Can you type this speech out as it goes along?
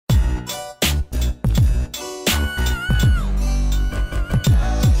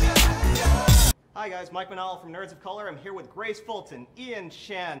Hi guys, Mike Manal from Nerds of Color. I'm here with Grace Fulton, Ian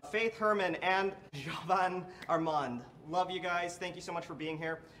Chen, Faithe Herman, and Jovan Armand. Love you guys. Thank you so much for being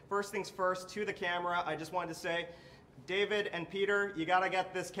here. First things first, to the camera, I just wanted to say, David and Peter, you gotta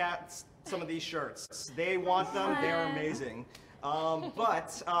get this cat some of these shirts. They want them. They're amazing.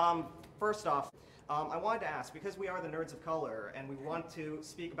 First off, I wanted to ask, because we are the Nerds of Color and we want to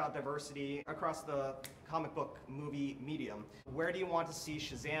speak about diversity across the comic book movie medium, where do you want to see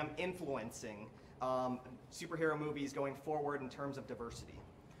Shazam influencing superhero movies going forward in terms of diversity?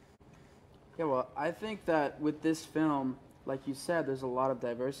 Yeah, well, I think that with this film, like you said, there's a lot of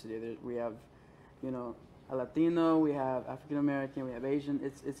diversity. We have, you know, a Latino, we have African American, we have Asian.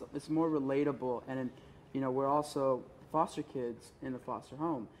 It's more relatable, and you know, we're also foster kids in a foster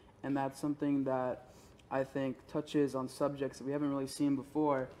home, and that's something that I think touches on subjects that we haven't really seen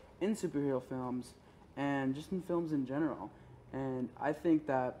before in superhero films and just in films in general. And I think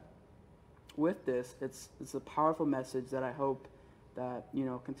that with this, it's a powerful message that I hope that, you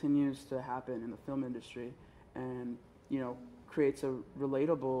know, continues to happen in the film industry, and, you know, creates a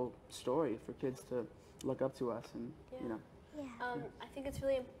relatable story for kids to look up to us, and you know. Yeah. I think it's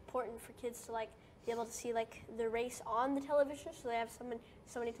really important for kids to be able to see the race on the television, so they have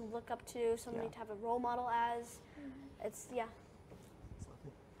somebody to look up to, somebody to have a role model as. It's It's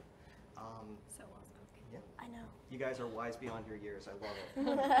lovely. So well spoken. Yeah. I know. You guys are wise beyond your years. I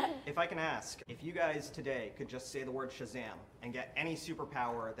love it. If I can ask, if you guys today could just say the word Shazam and get any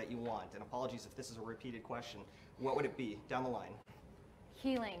superpower that you want, and apologies if this is a repeated question, what would it be down the line?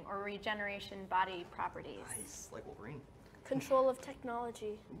 Healing or regeneration body properties. Nice, like Wolverine. Control of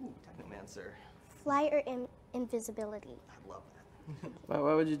technology. Ooh, Technomancer. Flight or invisibility. I love that.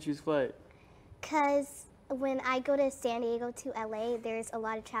 Why would you choose flight? Because when I go to San Diego to LA, there's a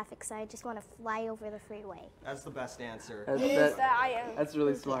lot of traffic, so I just want to fly over the freeway. That's the best answer. That's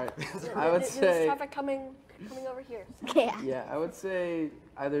really smart. I would There's say traffic coming over here. Yeah. yeah, I would say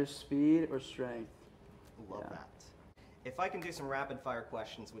either speed or strength. Love that. If I can do some rapid fire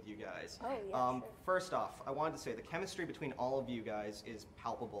questions with you guys. Oh, yeah, sure. First off, I wanted to say the chemistry between all of you guys is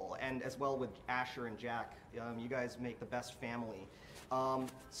palpable, and as well with Asher and Jack. You guys make the best family.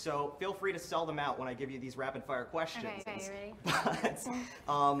 So feel free to sell them out when I give you these rapid fire questions. Okay, you ready? But,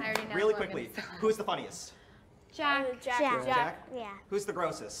 I already know really what I'm quickly, gonna say. who's the funniest? Jack. Jack. Yeah. Who's the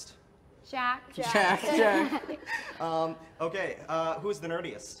grossest? Jack. Jack. Okay, who's the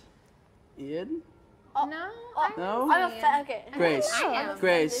nerdiest? Ian? No. No? I'm okay. Grace. I am.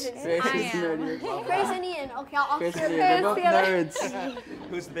 Grace. Grace I is am. nerdy. Grace and Ian. Okay, I'll Grace share and Ian. They're both parents together. nerds.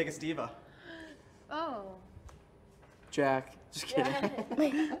 Who's the biggest diva? Oh. Jack. Just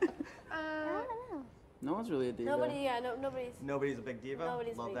kidding. Uh, No one's really a diva. Nobody's. Nobody's a big diva?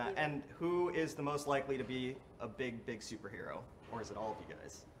 Nobody's a Love big that. diva. And who is the most likely to be a big superhero? Or is it all of you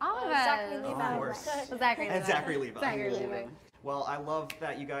guys? all of Zachary us. Levi. Of course. Zachary And Levi. Zachary Levi. Zachary Levi. Well, I love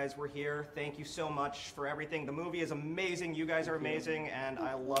that you guys were here. Thank you so much for everything. The movie is amazing. You guys are amazing. And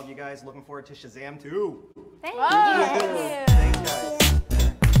I love you guys. Looking forward to Shazam 2. Thank Oh, you. thank you. Thanks, guys.